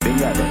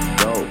Yeah,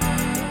 let's go.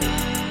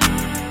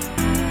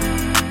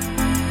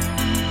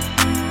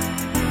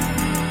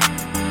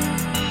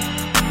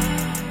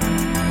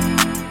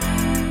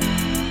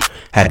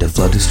 Had to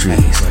flood the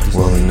streets,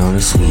 rolling on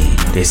the sweet.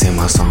 They say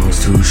my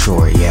song's too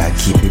short, yeah, I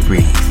keep it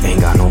brief.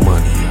 Ain't got no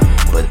money,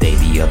 but they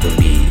be up and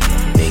beat.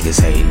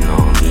 Niggas hating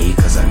on me,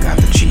 cause I got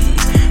the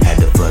cheese. Had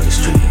to flood the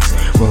streets,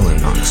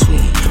 rolling on the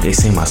sweet. They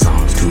say my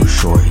song's too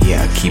short,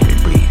 yeah, I keep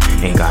it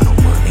brief. Ain't got no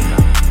money,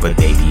 but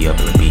they be up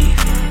and beat.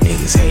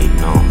 Niggas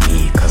hating on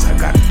me, cause I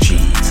got the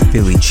cheese.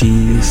 Philly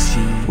cheese,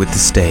 with the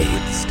state.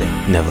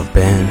 Never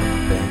bend,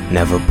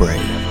 never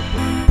break.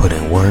 Put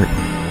in work,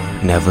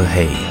 never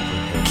hate.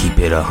 Keep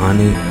it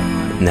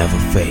 100, never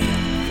fade.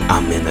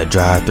 I'm in the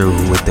drive-thru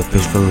with the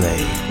fish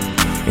fillet.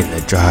 In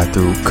the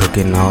drive-thru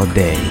cooking all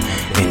day.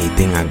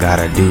 Anything I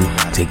gotta do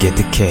to get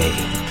the K.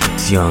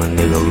 This young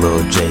nigga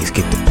Lil Jace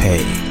get the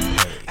pay.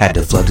 Had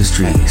to flood the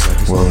streets,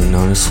 rolling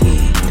on the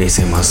sweet. They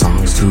say my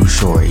song's too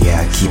short, yeah,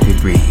 I keep it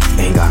brief.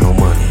 Ain't got no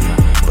money,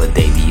 but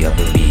they be up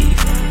and beef.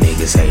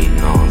 Niggas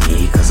hating on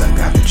me, cause I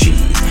got the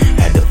cheese.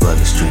 Had to flood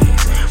the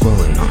streets,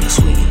 rolling on the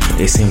sweet.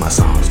 They say my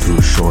song's too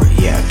short,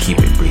 yeah, I keep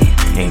it brief.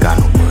 Ain't got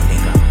no money,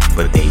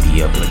 but they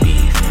be up and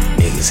beef.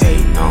 Niggas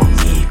hating on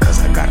me, cause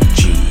I got the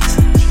cheese.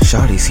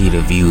 Shawty see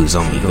the views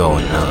on me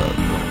going up.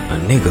 A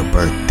nigga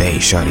birthday,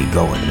 shawty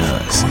going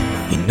nuts.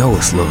 You know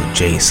it's Lil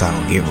Jace, I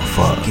don't give a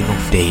fuck.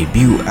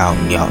 Debut out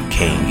and y'all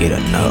can't get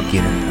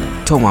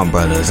enough. Told my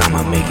brothers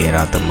I'ma make it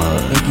out the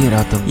mud.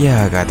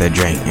 Yeah, I got the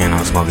drink and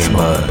I'm smoking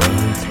bud.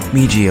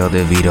 Me, GL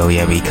DeVito,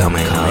 yeah, we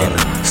coming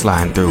up.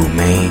 Sliding through,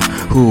 man.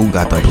 Who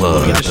got the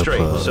plug? Get it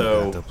straight.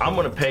 So I'm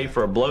gonna pay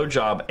for a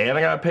blowjob and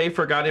I gotta pay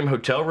for a goddamn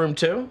hotel room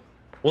too?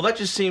 Well, that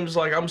just seems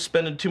like I'm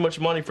spending too much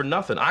money for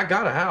nothing. I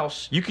got a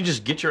house. You can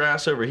just get your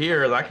ass over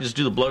here and I can just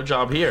do the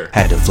blowjob here.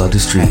 Had to flood the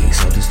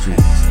streets,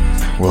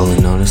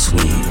 rolling on the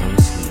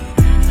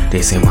sweet.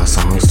 They say my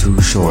song's too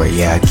short,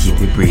 yeah, I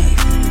keep it brief.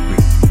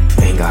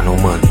 Ain't got no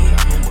money,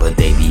 but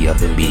they be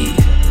up and beef.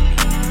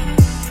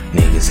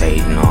 Niggas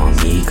hating on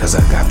me, cause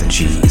I got the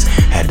cheese.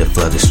 Had to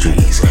flood the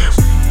streets,